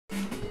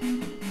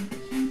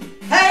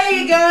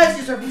Hey guys,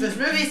 it's Just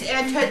Movies,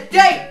 and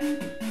today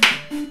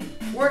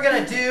we're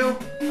gonna do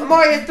a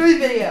Mario 3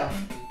 video.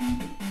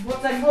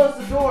 Once I close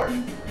the door.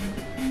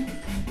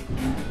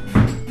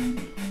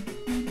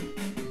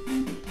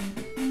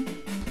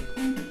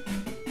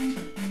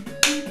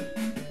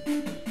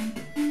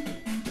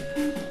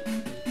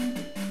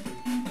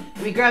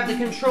 Let me grab the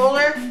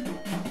controller,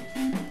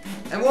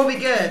 and we'll be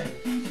good.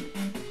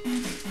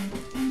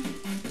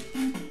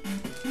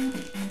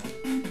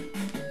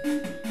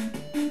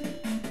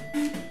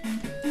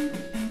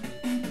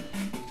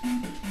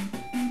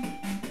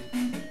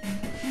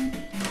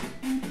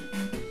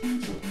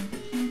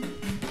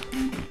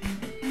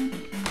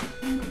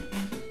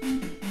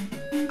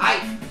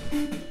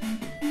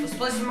 Let's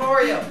play some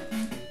Mario.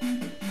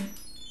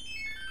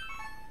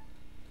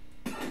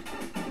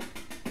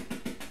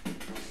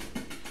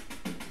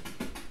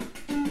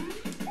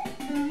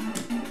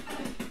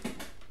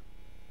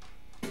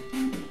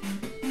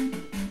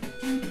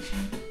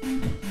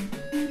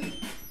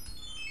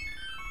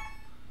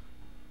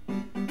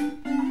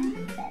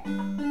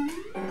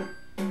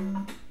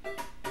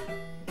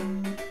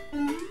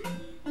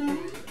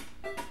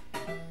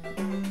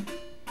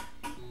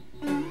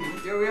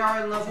 Here we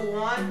are in level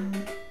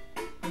 1.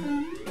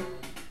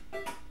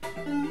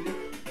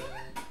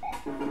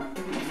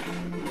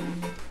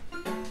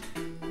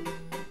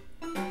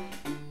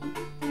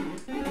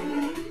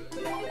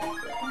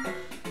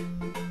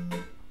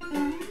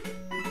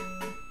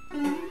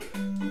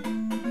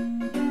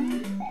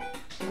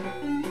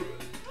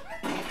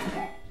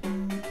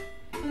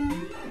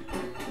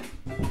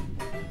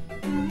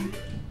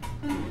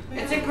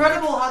 It's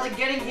incredible how the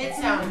getting hit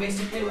sound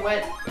basically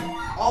went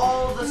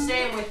all the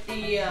same with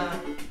the,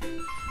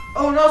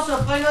 Oh, and also,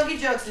 Playing Lucky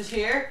Jokes is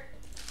here.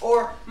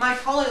 Or My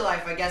Collie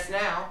Life, I guess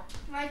now.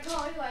 My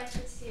Collie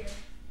Life is here.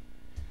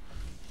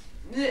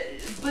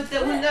 But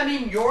wouldn't that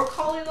mean Your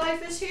Collie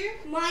Life is here?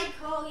 My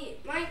collie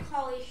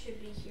should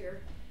be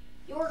here.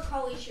 Your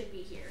collie should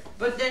be here.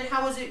 But then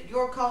how is it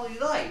Your Collie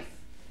Life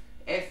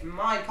if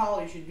My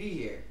Collie should be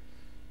here?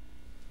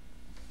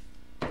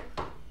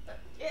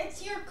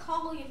 It's Your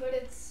Collie, but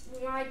it's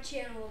my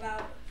channel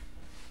about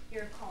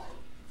your collie.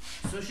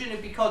 So shouldn't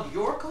it be called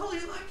Your Collie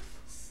Life?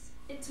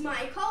 It's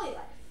My Collie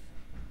Life.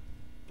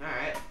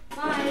 Alright.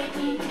 My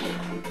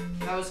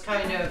That was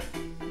kind of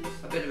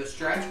a bit of a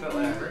stretch, but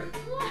whatever.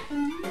 What?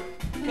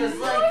 Because,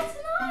 No, like, it's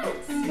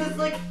not. because,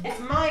 like, it's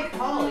my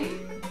collie.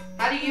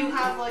 How do you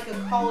have, like, a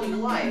collie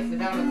life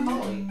without a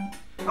collie?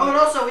 Oh, and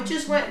also, it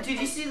just went, did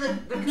you see the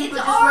Koopa It's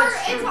went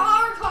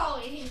our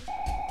collie.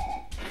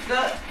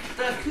 The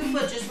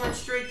Koopa just went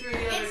straight through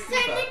the other It's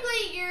Koopa.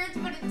 technically yours,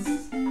 but you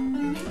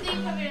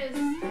think of it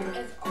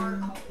as our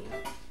collie.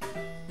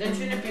 Then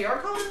shouldn't it be our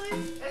collie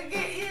life?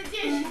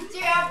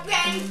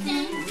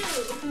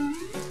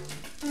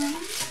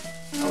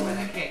 Oh, and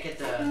I can't get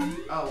the,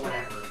 oh,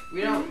 whatever.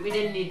 We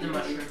didn't need the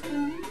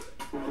mushroom.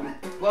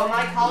 Well,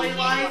 my collie You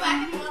life,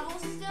 can't go back in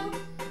levels still?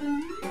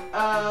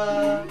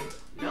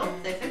 nope,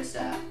 they fixed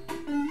that.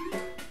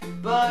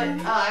 But,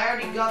 I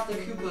already got the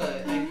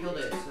Koopa and I killed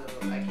it, so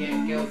I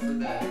can't go for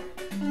the...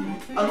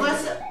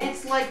 Unless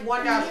it's like 1.1,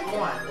 where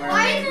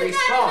Why they isn't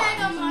respawn. that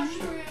a mega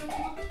mushroom?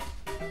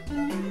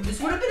 This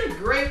would have been a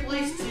great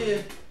place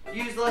to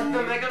use, like,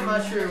 the Mega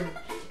Mushroom.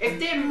 If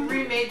they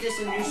remade this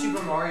in New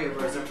Super Mario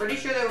Bros., I'm pretty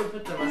sure they would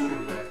put the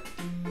mushroom there.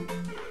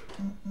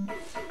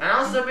 And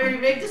also, maybe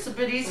make this a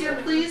bit easier,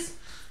 please?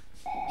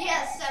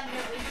 Yes,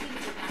 definitely.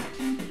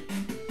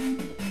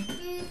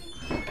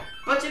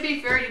 But to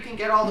be fair, you can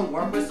get all the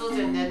warp whistles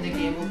and then the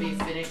game will be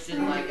finished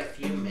in like a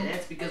few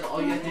minutes because all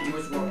you have to do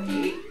is warp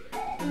 8.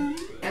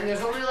 And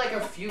there's only like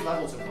a few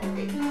levels of warp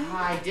 8.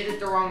 Ah, I did it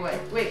the wrong way.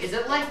 Wait, is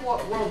it like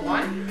World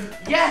 1?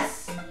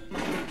 Yes!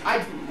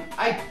 I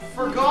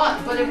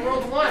forgot, but in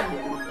World 1,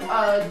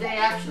 they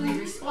actually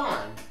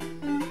respawn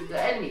the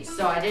enemies.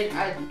 So I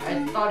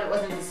thought it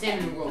wasn't the same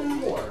in World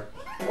 4.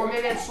 Or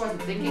maybe I just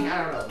wasn't thinking,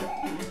 I don't know.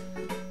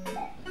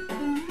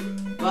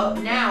 But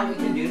now we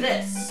can do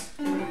this.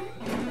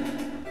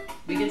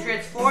 We can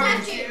transform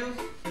into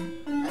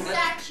a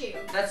statue.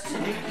 That's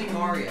Tanuki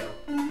Mario.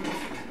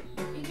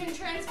 You can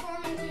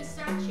transform into a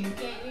statue,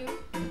 can't you?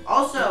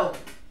 Also,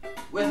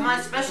 with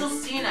my special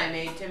scene I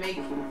made to make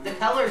the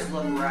colors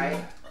look right,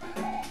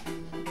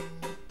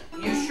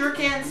 you sure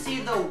can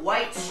see the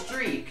white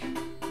streak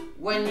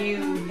when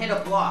you hit a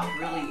block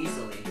really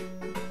easily.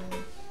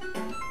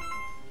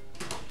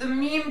 The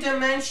meme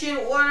dimension,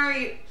 what are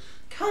you?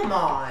 Come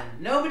on,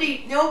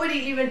 nobody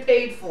even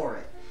paid for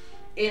it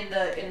in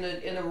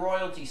the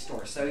royalty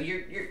store. So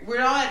we're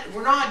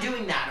not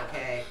doing that,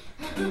 okay?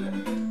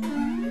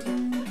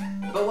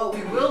 But what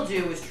we will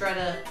do is try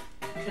to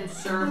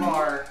conserve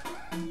our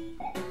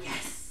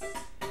yes.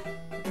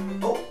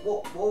 Oh,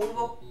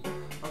 whoa.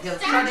 Okay,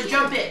 let's try to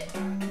jump it.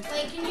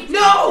 Wait, can you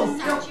No,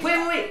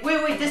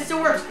 wait, this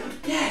still works.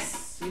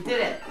 Yes, we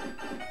did it.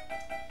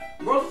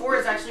 World 4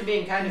 is actually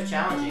being kind of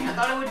challenging. I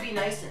thought it would be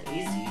nice and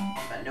easy,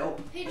 but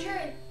nope. Hey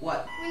Trey.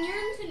 What? When you're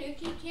in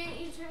Tanuki, can't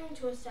you turn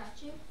into a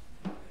statue?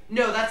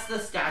 No, that's the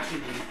statue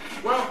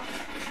leaf. Well,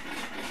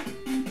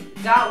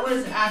 That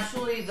was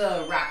actually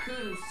the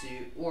raccoon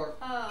suit, or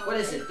what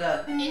is it?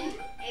 In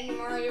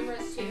Mario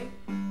Bros. 2.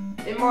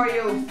 In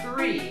Mario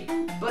 3,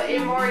 but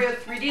in Mario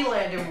 3D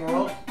Land and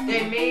World,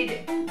 they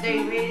made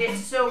it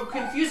so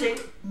confusing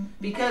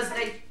because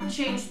they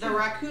changed the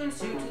raccoon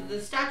suit to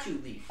the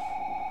statue leaf,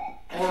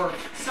 or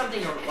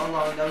something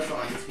along those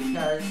lines.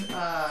 Because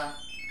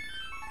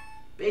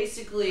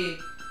basically,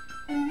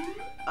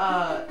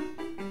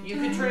 you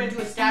could turn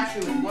into a statue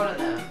with one of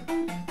them,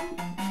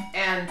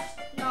 and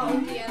no,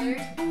 the other.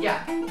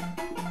 Yeah.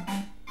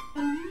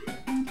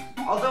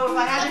 Although if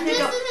I had to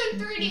pick up, this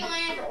isn't 3D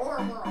Land or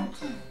World.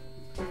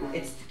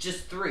 It's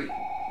just 3.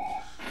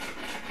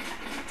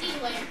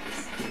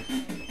 D-Lands.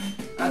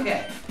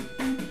 Okay.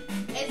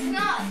 It's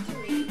not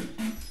 3.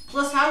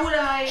 Plus, how would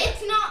I?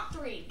 It's not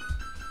 3.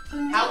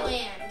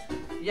 D-Land.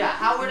 Yeah.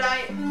 How would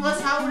I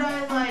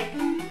like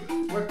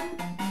work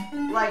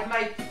like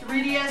my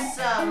 3DS?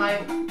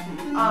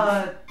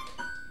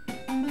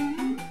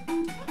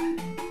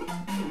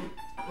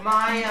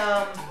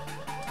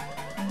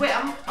 Wait,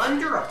 I'm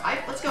under a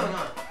pipe. What's going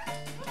on?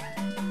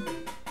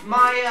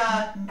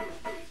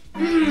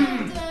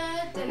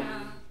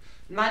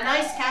 My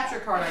nice capture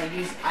card I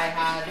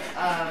had,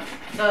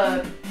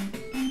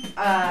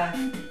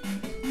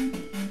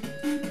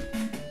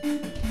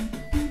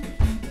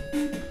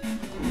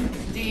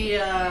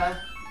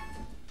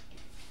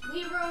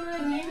 We run a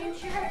gaming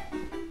chair?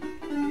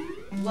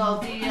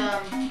 well, We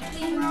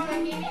run a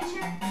gaming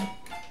chair?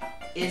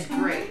 is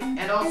great.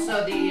 And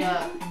also the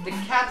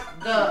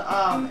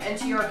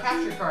NTR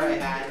capture card I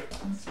had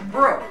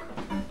broke.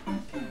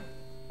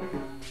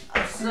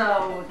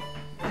 So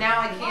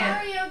now I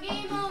can't. Mario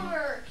game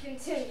over.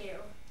 Continue.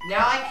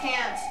 Now I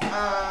can't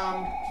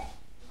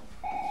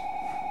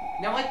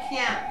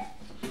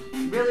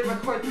really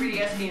record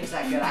 3DS games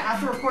that good. I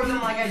have to record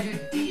them like I do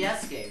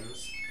DS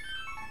games.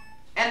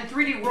 And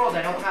 3D World,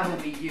 I don't have a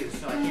Wii U,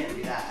 so I can't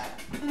do that.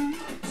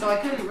 So I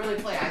couldn't really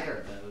play either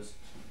of those.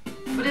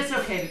 But it's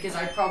okay because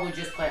I'd probably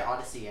just play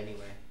Odyssey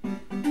anyway.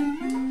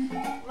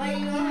 Why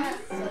you don't have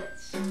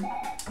Switch?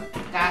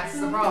 That's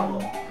the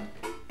problem.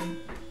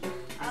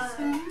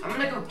 I'm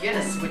gonna go get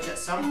a Switch at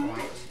some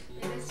point.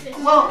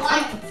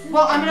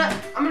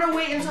 I'm gonna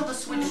wait until the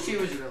Switch 2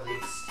 is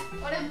released.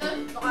 What if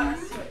there's not a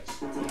Switch?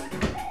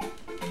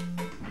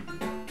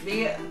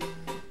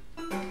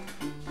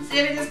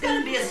 There's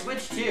gonna be a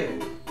Switch 2.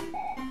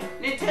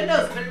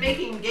 Nintendo's been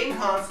making game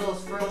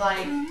consoles for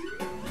like,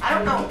 I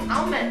don't know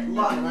how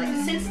long, like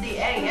since the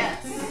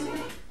NES.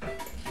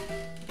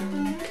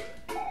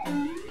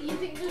 You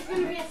think there's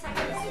gonna be a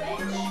second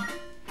Switch?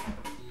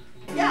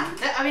 Yeah,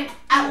 I mean,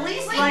 at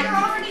least Wait, like. there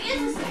already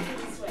is a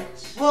second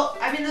Switch. Well,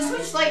 I mean, the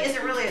Switch Lite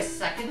isn't really a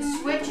second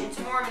Switch. It's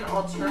more of an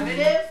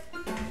alternative,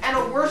 and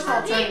a worse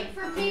alternative.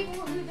 For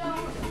people who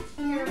don't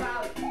care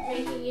about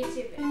making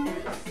YouTube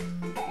videos.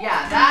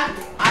 Yeah,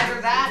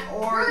 either that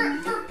or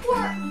For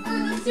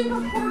the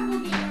super portable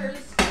gamers.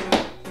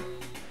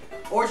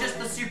 Or just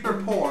the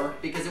super poor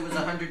because it was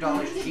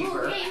 $100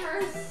 cheaper.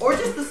 Gamers. Or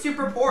just the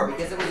super poor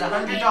because it was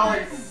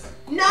 $100.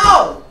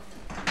 No!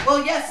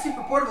 Well, yes,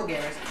 super portable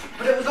gamers,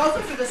 but it was also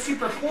for the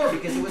super poor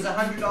because it was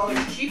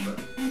 $100 cheaper.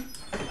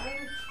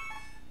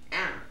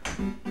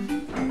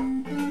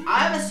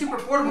 I'm a super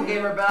portable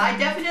gamer, but I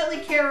definitely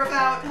care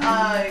about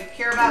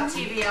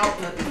TV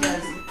output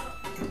because.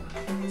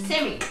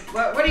 Sammy,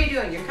 what are you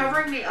doing? You're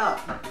covering me up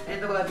in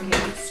the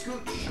webcam.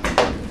 Scooch.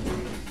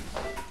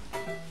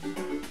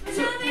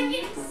 So they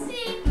can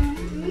see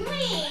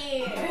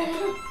me.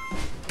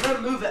 I'm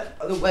gonna move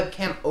the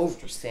webcam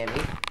over,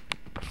 Sammy.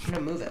 I'm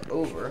gonna move it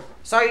over.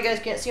 Sorry you guys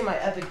can't see my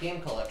epic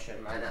game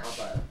collection right now,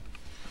 but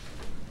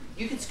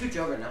you can scooch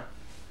over now.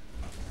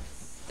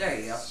 There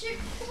you go.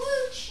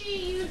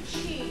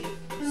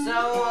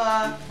 So,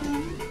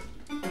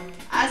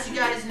 as you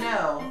guys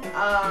know,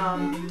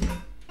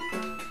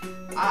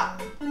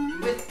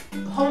 with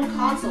home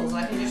consoles,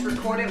 I can just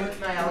record it with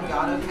my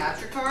Elgato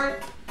capture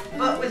card.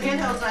 But with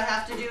handhelds, I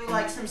have to do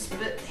like some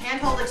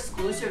handheld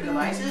exclusive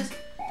devices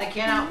that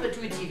can't output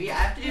to a TV. I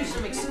have to do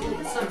some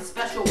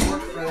special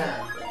work for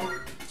them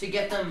to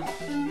get them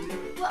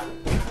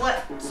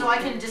so I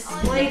can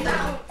display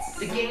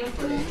the game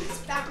footage. It's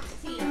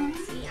bouncy,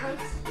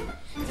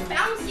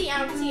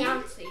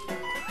 bouncy.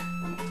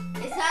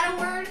 Is that a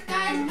word,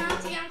 guys?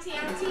 Bouncy.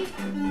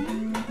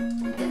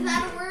 Is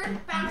that a word?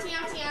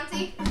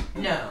 Bouncy.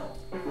 No.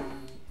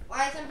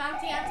 Why isn't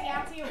bouncy a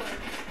word?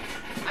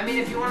 I mean,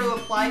 if you want to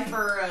apply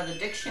for the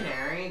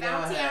dictionary, go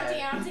ahead.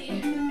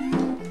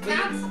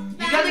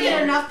 You gotta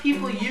get enough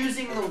people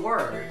using the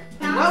word.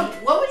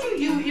 What would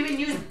you even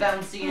use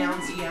bouncy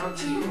for?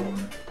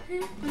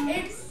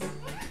 It's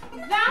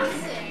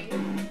bouncing.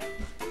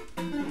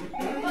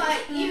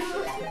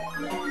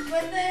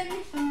 But then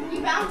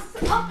you bounce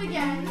up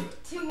again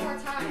 2 more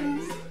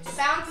times.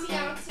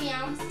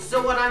 Bouncy.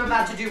 So what I'm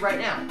about to do right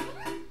now.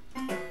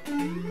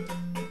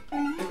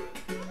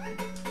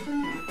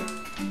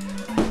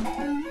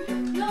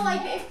 No,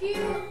 like if you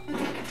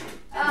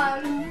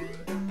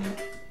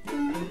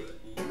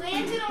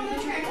landed on the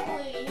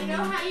trampoline, you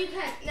know how you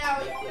kind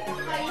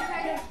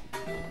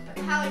of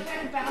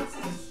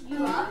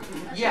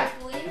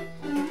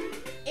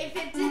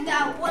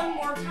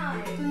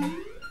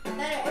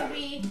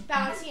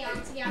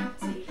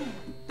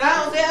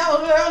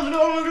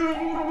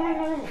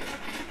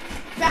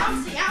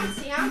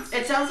Bouncy, bouncy.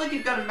 It sounds like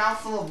you've got a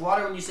mouthful of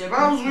water when you say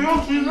bouncy,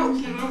 bouncy,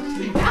 bouncy,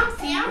 bouncy.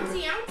 Bouncy,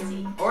 bouncy,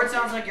 bouncy. Or it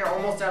sounds like you're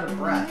almost out of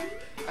breath.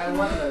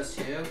 One of those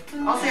two.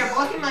 Also, you're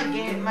blocking my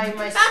game, my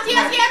Bouncy,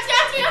 bouncy,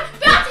 bouncy,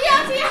 bouncy,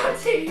 bouncy,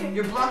 bouncy.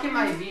 You're blocking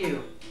my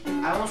view.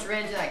 I almost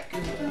ran into that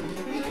goop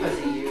because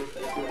of you.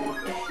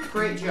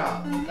 Great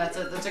job. That's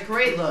a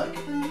great look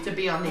to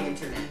be on the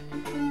internet.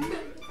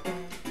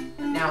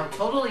 Now,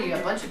 totally, a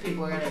bunch of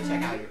people are gonna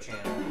check out your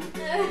channel.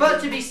 But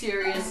to be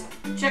serious,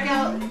 check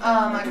out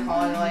my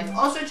Collie Life.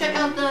 Also, check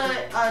out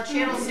the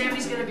channel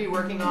Sammy's gonna be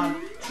working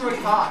on, Troy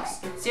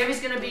Cox. Sammy's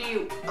gonna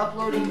be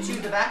uploading to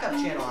the backup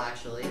channel,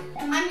 actually.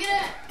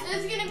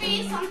 There's gonna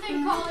be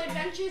something called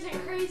Adventures in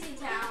Crazy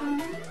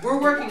Town. We're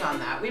working on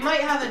that. We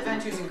might have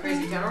Adventures in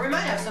Crazy Town, or we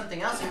might have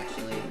something else,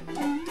 actually.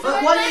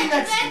 But one thing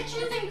that's...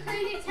 Adventures in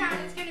Crazy Town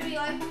is gonna be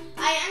like,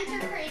 I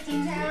enter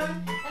Crazy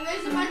Town, and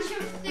there's a bunch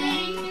of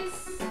things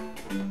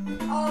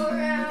all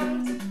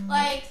around.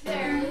 Like,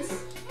 there's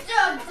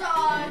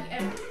Dog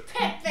and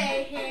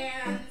Pepe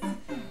Hands.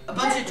 A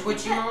bunch of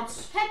Twitch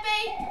emotes.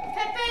 Pepe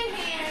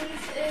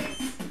Hands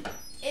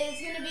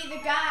is gonna be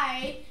the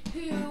guy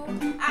who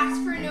asks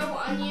for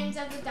no onions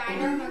at the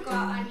diner but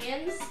got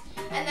onions.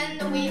 And then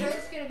the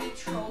waiter's gonna be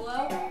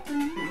Trollo.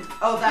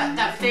 Oh,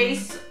 that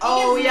face?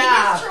 Oh,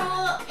 yeah.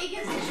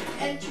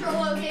 And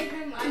Trollo gave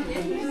him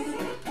onions.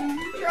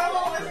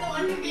 Trollo was the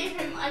one who gave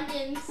him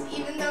onions,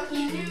 even though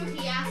he knew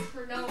he asked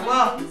for no onions.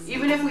 Well,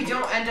 even if we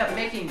don't end up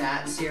making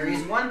that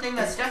series, one thing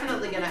that's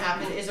definitely gonna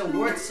happen is a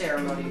award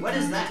ceremony. What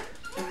is that?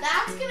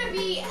 That's gonna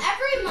be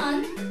every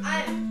month.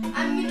 I'm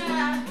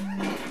gonna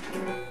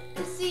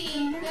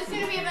see. There's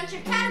gonna be a bunch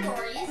of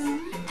categories,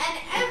 and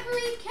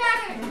every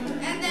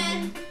category, and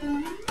then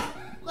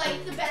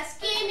like the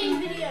best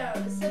gaming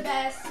videos, the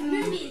best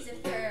movies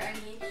if there are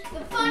any,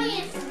 the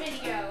funniest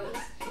videos,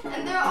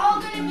 and they're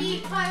all gonna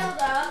be piled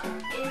up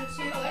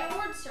into an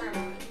award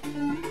ceremony.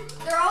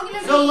 They're all gonna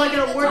be so like an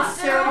award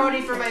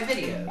ceremony for my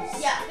videos.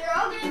 Yeah, they're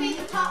all gonna be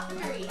the top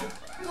 3: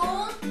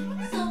 gold,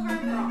 silver,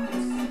 and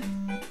bronze.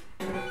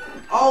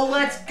 Oh,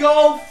 let's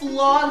go,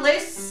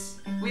 flawless!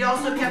 We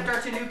also kept our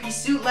Tanuki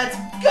suit. Let's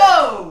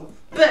go!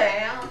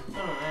 Bam!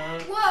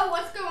 Whoa,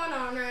 what's going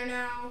on right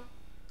now?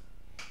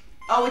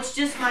 Oh, it's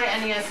just my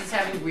NES is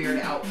having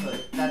weird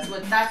output.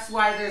 That's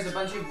why there's a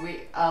bunch of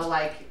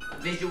like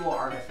visual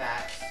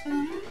artifacts.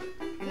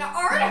 An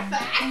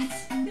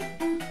artifact?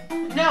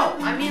 No,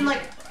 I mean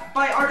like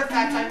by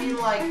artifacts I mean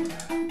like.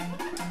 I'm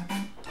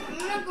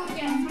gonna go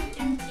get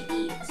something to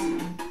eat.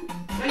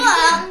 No,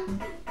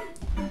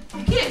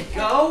 you can't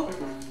go.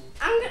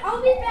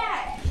 I'll be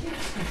back.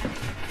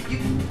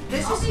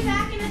 I'll be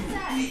back in a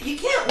sec. You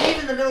can't leave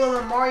in the middle of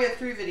a Mario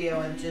 3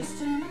 video and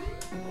just.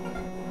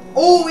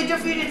 Oh, we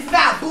defeated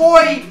Fat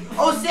Boy!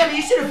 Oh, Sammy,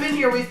 you should have been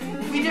here. We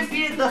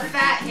defeated the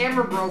Fat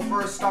Hammer Bro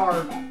for a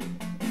star.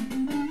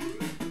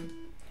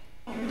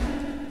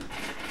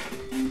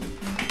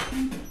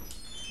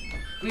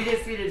 We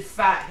defeated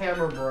Fat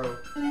Hammer Bro.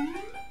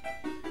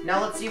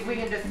 Now let's see if we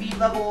can defeat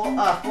level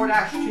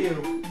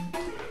 4-2.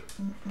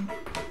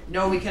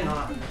 No, we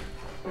cannot.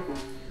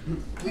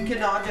 We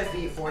cannot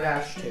defeat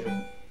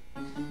 4-2.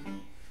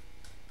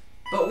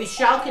 But we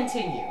shall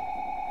continue.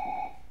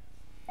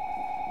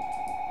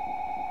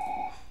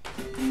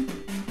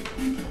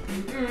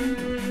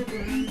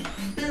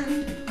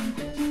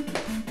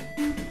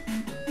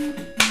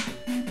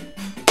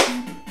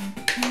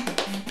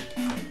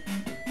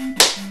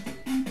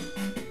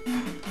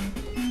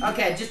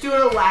 Okay, just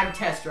doing a lag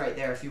test right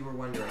there if you were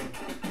wondering.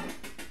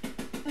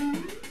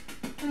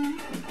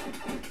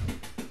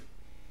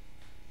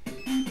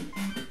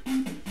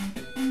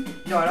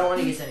 No, I don't want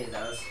to use any of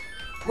those.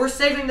 We're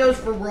saving those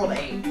for World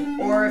 8.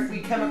 Or if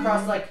we come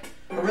across like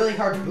a really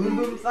hard Boom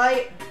Boom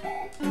fight.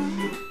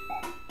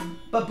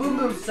 But Boom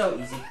Boom's so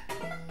easy.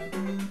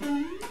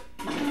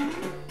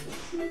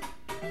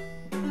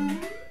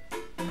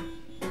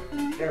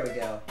 There we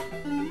go.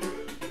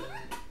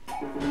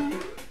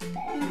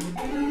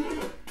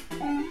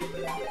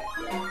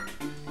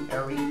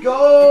 There we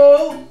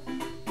go!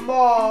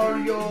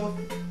 Mario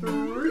 3!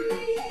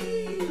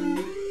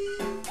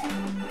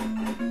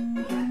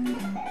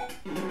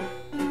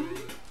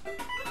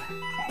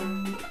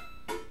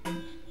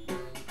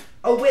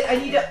 Oh wait, I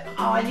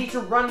need to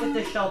run with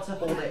the shell to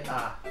hold it.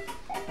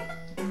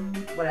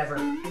 Whatever.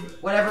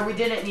 Whatever, we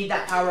didn't need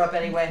that power up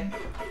anyway.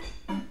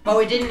 But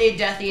we didn't need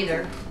death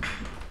either.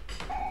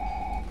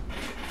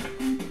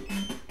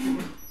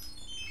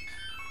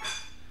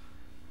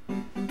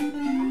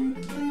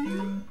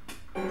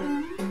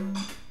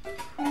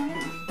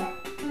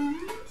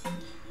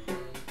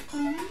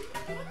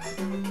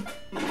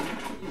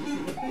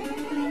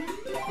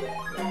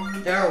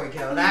 There we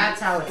go, that's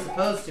how it's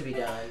supposed to be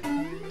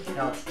done.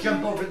 Now let's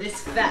jump over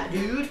this fat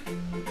dude.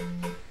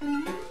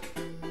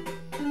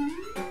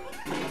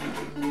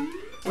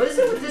 What is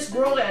it with this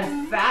world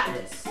and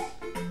fatness?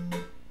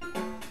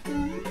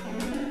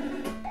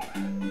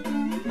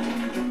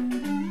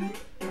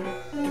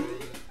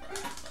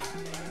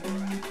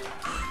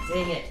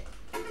 Dang it.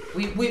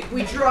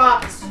 We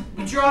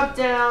dropped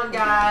down,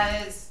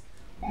 guys.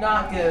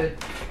 Not good.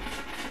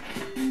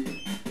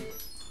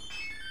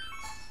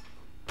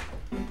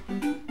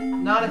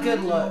 Not a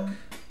good look.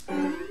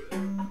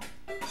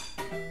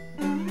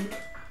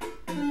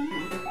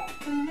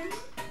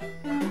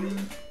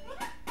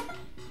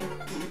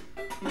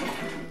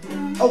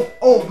 Oh,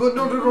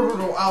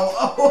 no,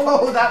 ow,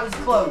 oh, that was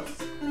close.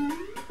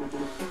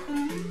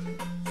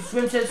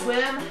 Swim, swim,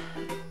 swim.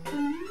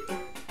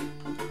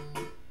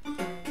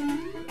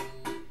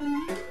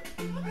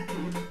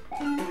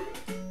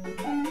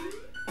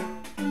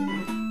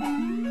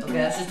 Okay,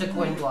 that's just a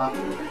coin block.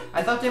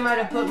 I thought they might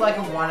have put like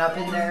a 1-up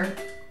in there.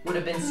 Would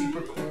have been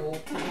super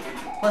cool.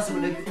 Plus it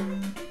would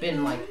have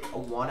been like a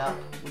 1-up,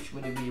 which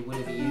would have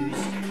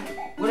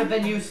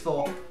been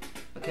useful.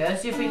 Okay,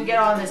 let's see if we can get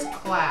on this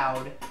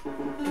cloud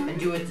and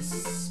do it the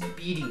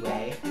speedy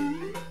way.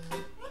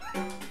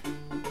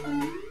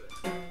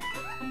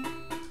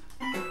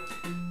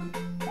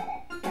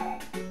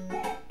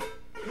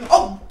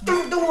 Oh,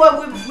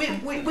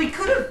 we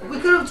could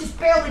have just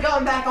barely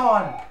gotten back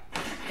on.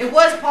 It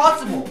was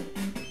possible.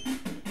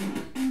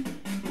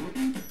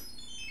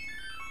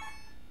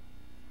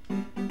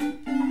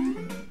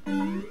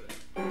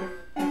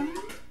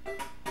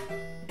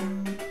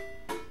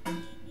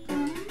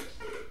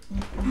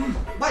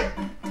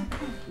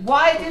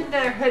 Why didn't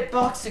their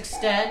hitbox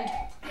extend?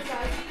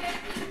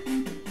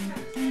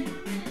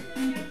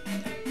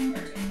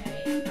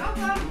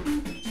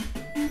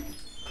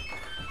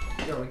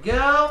 There we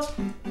go.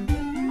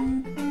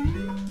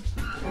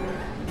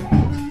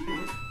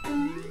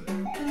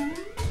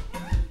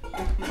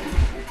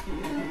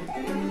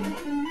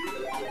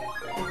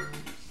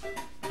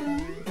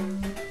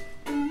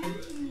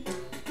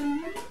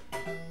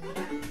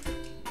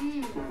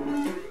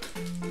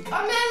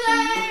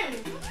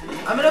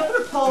 I'm gonna put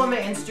a poll on my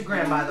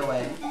Instagram, by the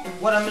way,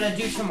 what I'm gonna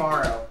do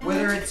tomorrow.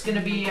 Whether it's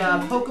gonna be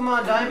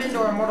Pokemon Diamond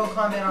or Mortal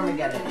Kombat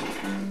Armageddon.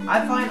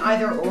 I find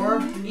either or.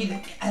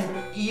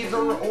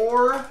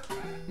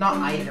 Not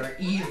either,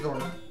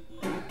 either.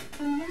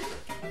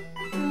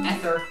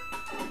 Ether.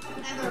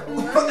 Ether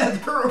or. But,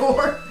 Ether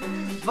or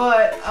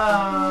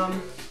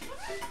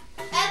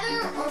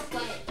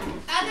flame.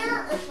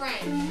 Ether or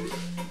flame.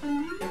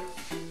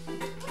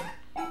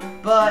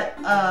 But,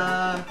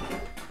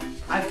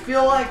 I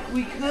feel like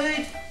we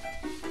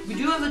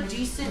do have a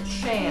decent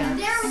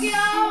chance. There we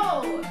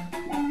go!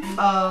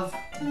 Of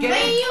getting...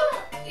 Wait,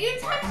 you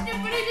touched it,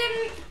 but it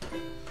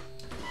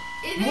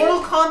didn't...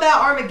 Mortal Kombat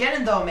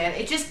Armageddon, though, man,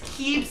 it just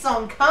keeps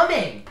on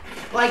coming.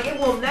 Like, it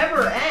will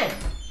never end.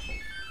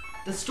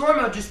 The story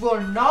mode just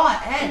will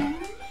not end.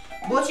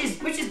 Which is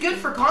good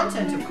for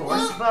content, of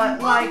course,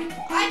 but, like...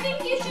 I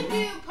think you should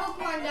do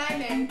Pokemon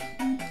Diamond.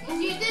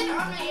 Because you did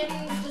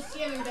Armageddon just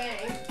the other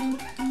day. And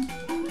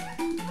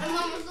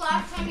when was the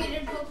last time you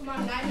did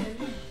Pokemon Diamond?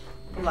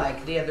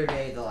 Like, the other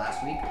day, the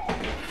last week.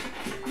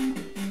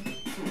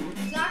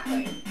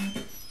 Exactly.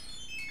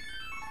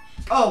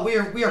 Oh, we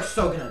are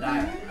so gonna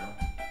die right now.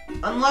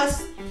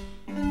 Unless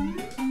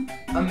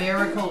a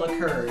miracle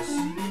occurs.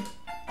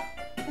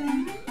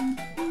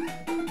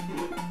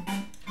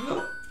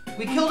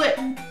 We killed it!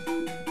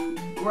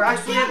 We're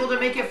actually able to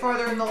make it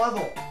farther in the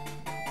level.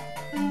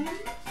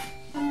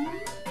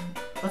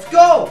 Let's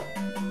go!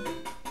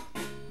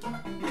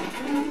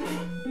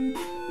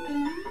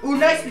 Ooh,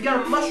 nice, we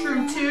got a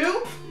mushroom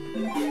too.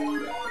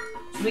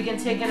 So we can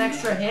take an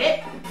extra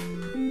hit,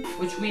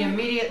 which we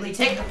immediately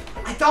take.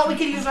 I thought we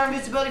could use our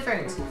invincibility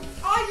frames.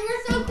 Oh, you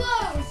were so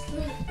close!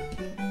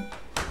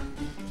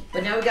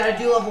 But now we gotta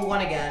do level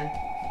 1 again.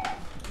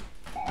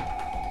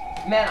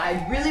 Man,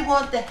 I really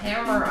want the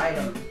hammer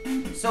item.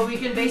 So we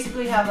can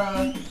basically have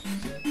a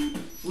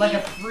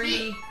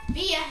free...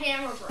 Be a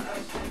hammer bro.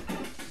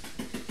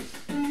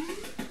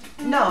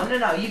 No,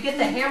 you get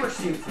the hammer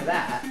suit for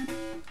that.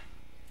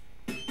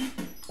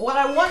 What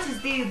I want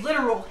is the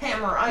literal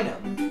hammer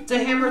item to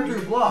hammer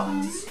through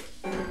blocks.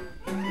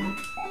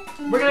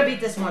 We're gonna beat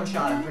this one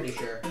shot, I'm pretty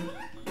sure.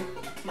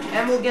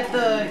 And we'll get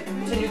the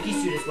Tanuki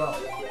suit as well.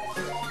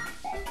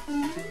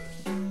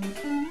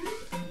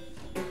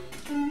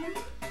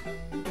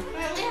 I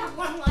only have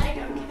one leg,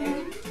 I'm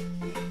kidding.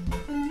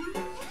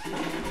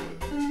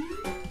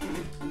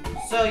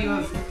 So you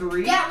have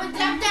 3? Yeah, but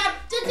dab.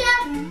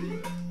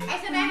 I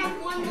said I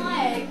have one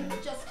leg.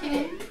 Just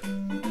kidding.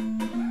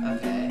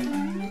 Okay.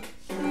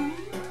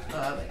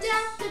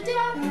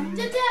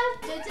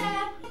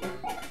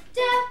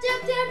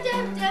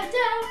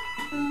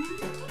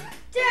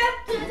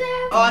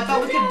 Oh, I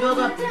thought we could build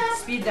up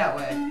speed that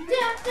way.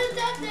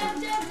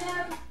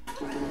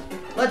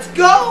 Let's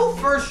go!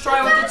 First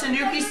try with the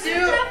Tanuki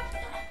suit.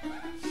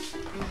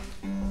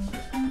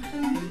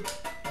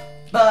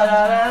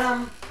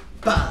 Ba-da-da-dum-bum.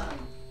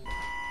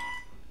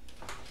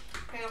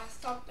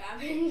 Stop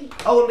dabbing.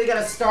 Oh, and we got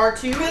a star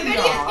too? My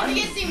video's gonna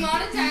get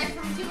demonetized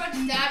from too much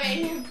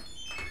dabbing.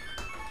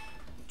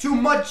 Too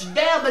much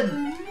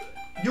dabbing!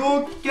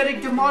 You're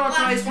getting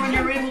demonetized when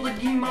you're able to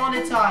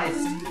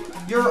demonetize.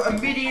 You're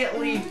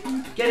immediately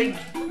getting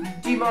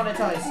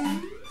demonetized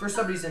for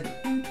some reason.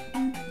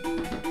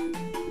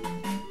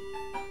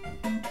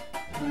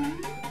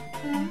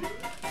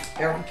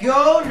 There we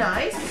go,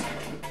 nice.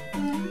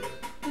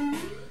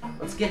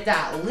 Let's get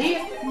that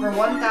leaf for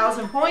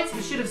 1,000 points.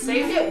 We should have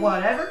saved it,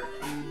 whatever.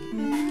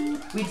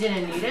 We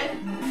didn't need it.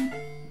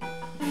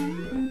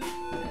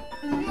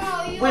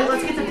 No, Wait,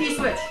 let's get the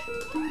P-switch.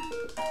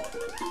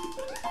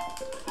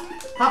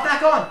 Hop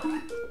back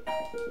on.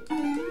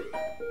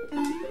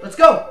 Let's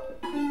go.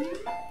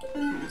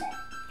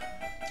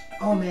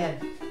 Oh man,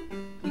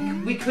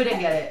 we couldn't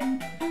get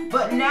it.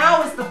 But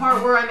now is the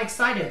part where I'm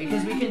excited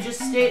because we can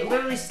just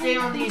literally stay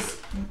on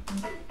these.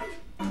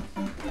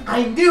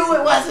 I knew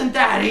it wasn't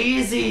that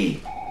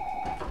easy.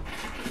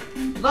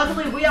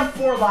 Luckily, we have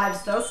 4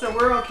 lives though, so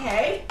we're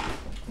okay.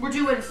 We're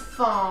doing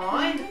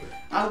fine.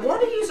 I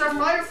want to use our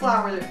fire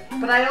flower,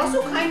 but I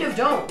also kind of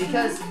don't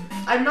because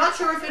I'm not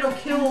sure if it'll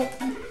kill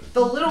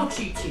the little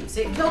cheat sheets.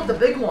 It killed the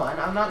big one.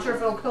 I'm not sure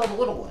if it'll kill the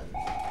little one.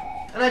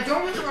 And I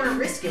don't really want to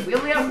risk it. We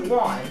only have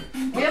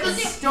 1. We have a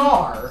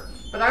star,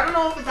 but I don't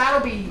know if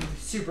that'll be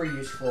super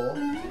useful.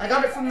 I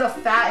got it from the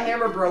Fat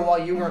Hammer Bro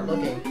while you weren't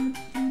looking.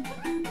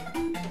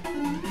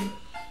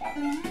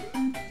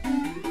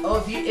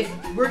 Oh,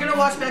 if we're gonna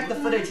watch back the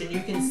footage and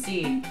you can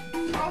see.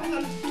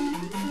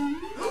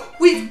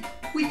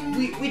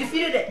 We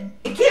defeated it.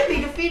 It can't be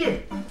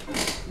defeated.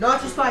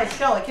 Not just by a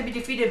shell. It can be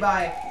defeated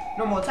by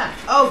normal attack.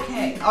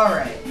 Okay, all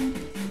right.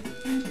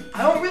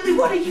 I don't really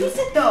want to use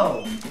it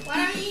though.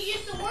 Why don't you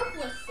use the warp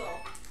whistle?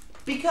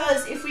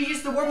 Because if we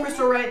use the warp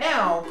whistle right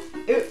now,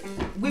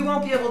 we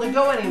won't be able to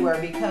go anywhere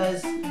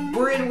because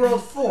we're in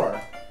World 4.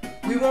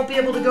 We won't be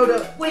able to go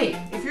to. Wait,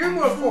 if you're in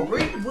World 4, will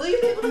you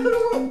be able to go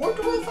to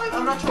World 5?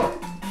 I'm not sure.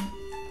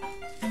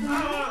 I don't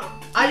know.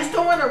 I just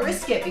don't want to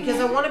risk it because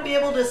I want to be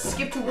able to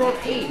skip to World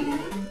 8.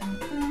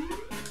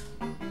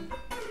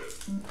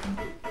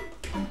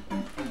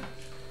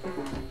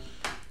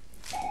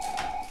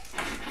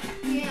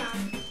 Yeah.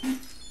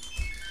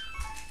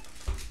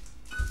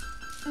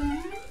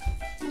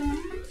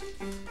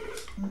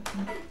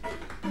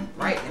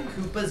 Right, the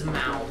Koopa's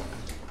mouth.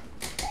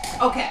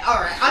 Okay,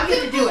 alright, I'm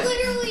gonna do it.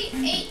 Literally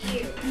ate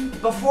you.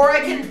 Before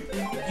I can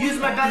use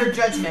my better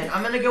judgment,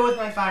 I'm gonna go with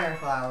my fire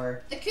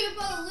flower. The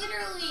Koopa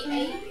literally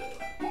ate you.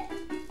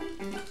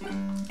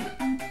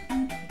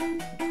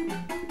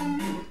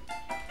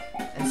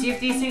 And see if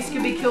these things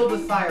can be killed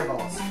with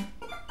fireballs.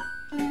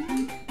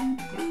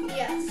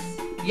 Yes.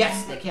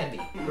 Yes, they can be.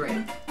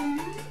 Great.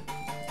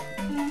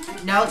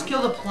 Now let's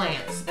kill the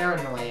plants. They're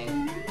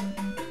annoying.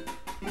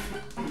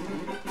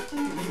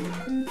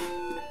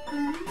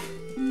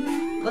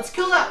 Let's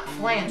kill that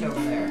plant over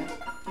there.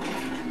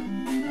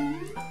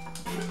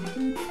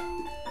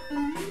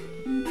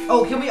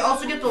 Oh, can we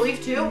also get the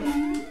leaf too?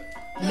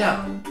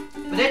 No.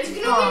 But it's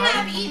You can only fine.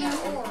 have either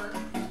or.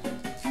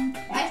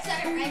 I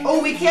said it right.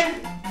 Oh, we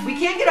can't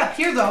get up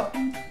here though.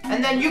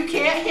 And then you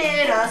can't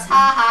hit us.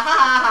 Ha ha ha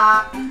ha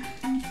ha.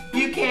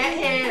 You can't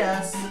hit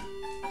us.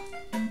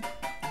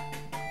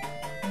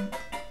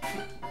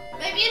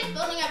 Maybe it's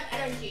building up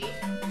energy.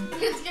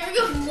 It's gonna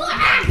go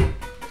flag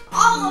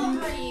all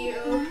over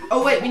you.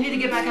 Oh wait, we need to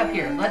get back up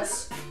here.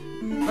 Let's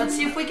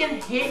see if we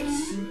can hit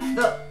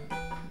the.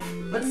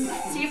 Let's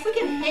see if we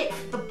can hit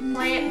the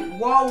plant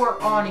while we're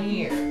on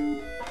here.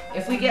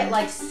 If we get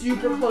like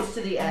super close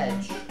to the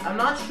edge. I'm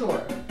not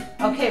sure.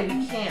 Okay,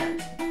 we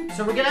can't.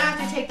 So we're gonna have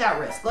to take that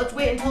risk. Let's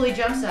wait until he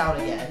jumps out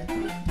again.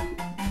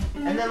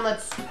 And then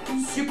let's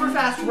super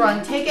fast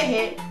run, take a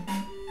hit.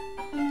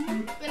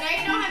 But now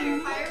you don't have your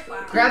fire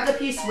flower. Grab the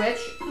P-switch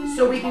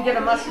so we can get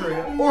a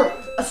mushroom. Or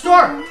a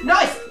star!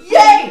 Nice!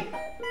 Yay!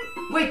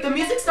 Wait, the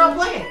music's not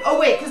playing. Oh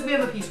wait, because we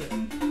have a P-switch.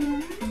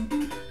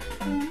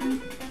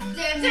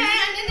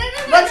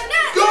 Let's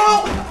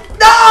go!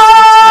 No!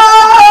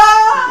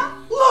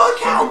 Look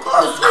how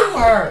close we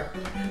were!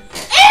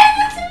 And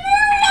it's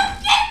Mario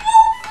Game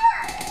Over!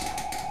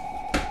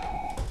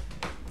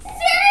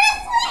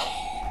 Seriously?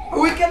 Are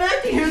we gonna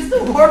have to use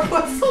the warp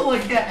whistle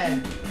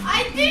again?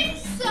 I think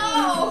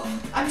so.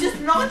 I'm just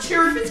not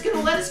sure if it's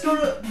gonna let us go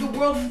to the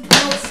World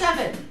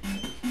 7.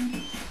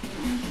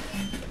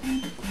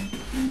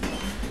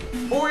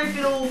 Or if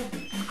it'll...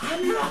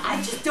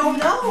 I just don't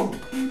know.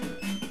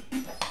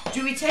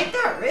 Do we take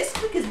that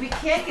risk? Because we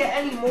can't get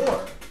any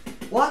more.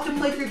 We'll have to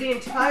play through the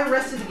entire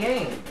rest of the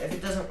game if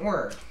it doesn't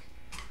work.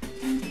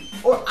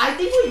 Or I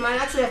think we might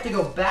actually have to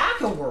go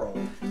back a world.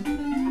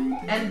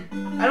 And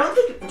I don't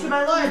think, to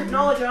my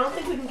knowledge, I don't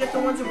think we can get the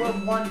ones in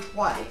World 1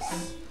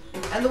 twice.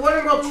 And the one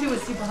in World 2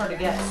 is super hard to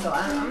get, so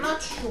I'm not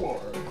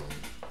sure.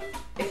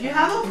 If you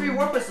have all 3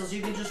 warp whistles,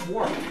 you can just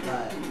warp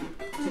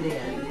to the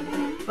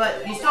end.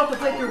 But you still have to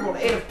play through World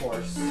 8, of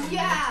course.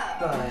 Yeah.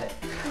 But...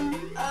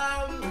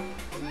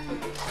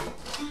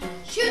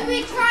 should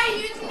we try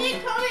using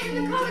it? Comment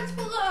in the comments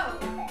below.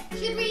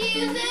 Should we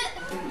use it?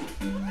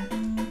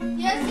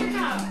 Yes or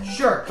no?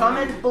 Sure,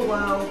 comment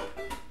below.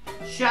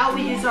 Shall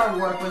we use our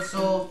warp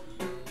whistle?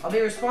 I'll be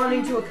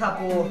responding to a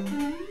couple.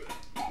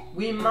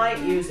 We might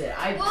use it.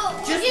 I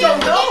just don't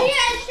know. We'll give you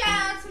guys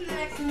shout-outs in the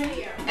next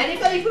video.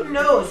 Anybody who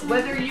knows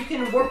whether you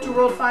can warp to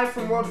World 5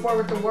 from World 4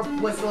 with the warp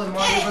whistle in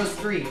Mario Bros.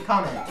 3,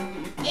 comment.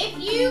 If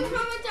you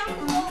comment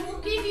down below,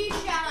 we'll give you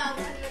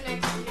shout-outs in the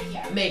next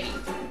video. Maybe.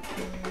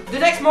 The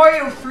next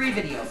Mario 3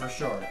 video, for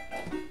sure.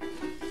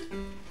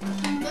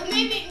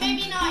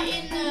 maybe not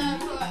in the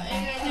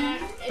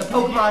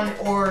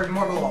Pokemon or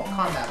Mortal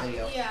Kombat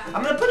video. Yeah.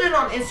 I'm gonna put it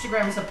on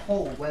Instagram as a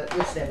poll,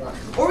 which they want.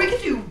 Or we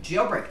could do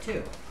Jailbreak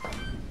too.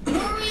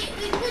 Or we could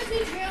do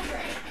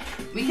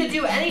Jailbreak. We could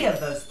do any of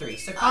those three.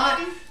 So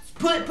comment,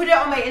 put it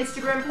on my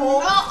Instagram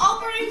poll. I'll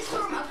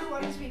brainstorm other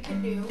ones we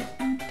could do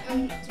to put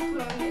on the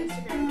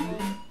Instagram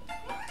poll.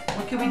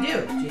 What can we do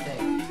you think?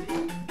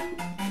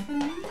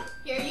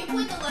 Here, you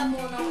play the level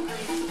and I'll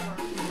brainstorm.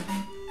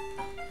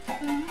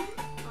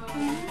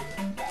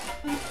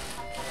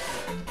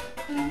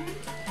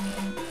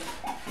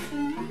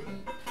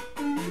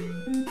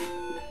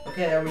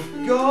 Okay, there we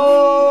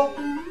go.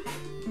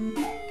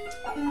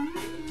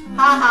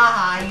 Ha ha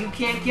ha, you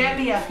can't get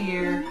me up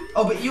here.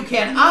 Oh, but you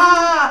can.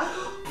 Ah!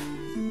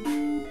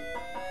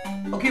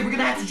 Okay, we're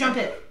gonna have to jump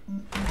it.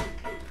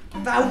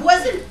 I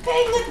wasn't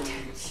paying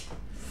attention.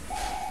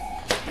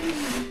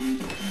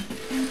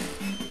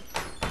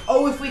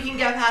 Oh, if we can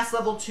get past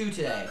level 2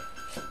 today.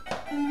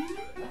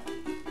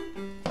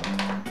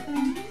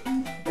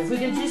 If we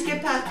can just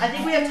get past, I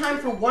think we have time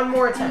for one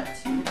more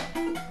attempt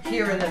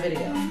here in the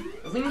video.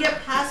 If we can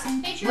get past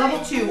level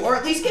 2, or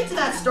at least get to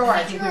that star,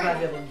 I think we might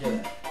be able to do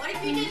it. What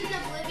if you did an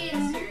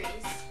Oblivion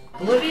series?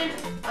 Oblivion?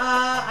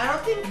 I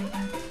don't think...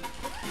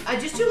 I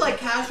just do like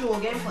casual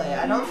gameplay.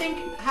 I don't think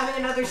having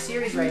another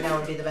series right now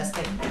would be the best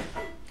thing.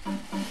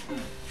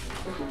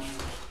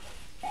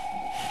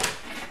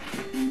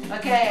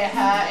 Okay,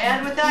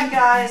 and with that,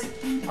 guys,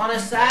 on a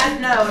sad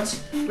note,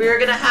 we're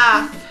gonna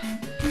have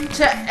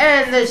to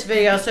end this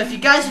video. So if you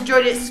guys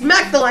enjoyed it,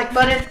 smack the like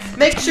button.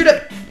 Make sure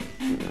to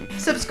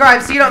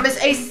subscribe so you don't miss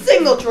a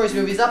single Choice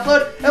Movies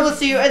upload. And we'll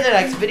see you in the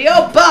next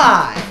video.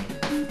 Bye!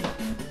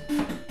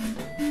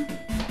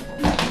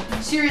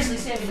 Seriously,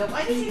 Sammy, though,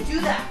 why did you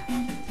do that?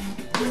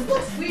 This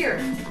looks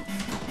weird.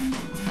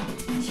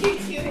 You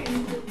do it.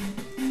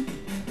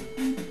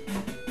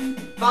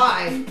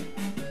 Bye.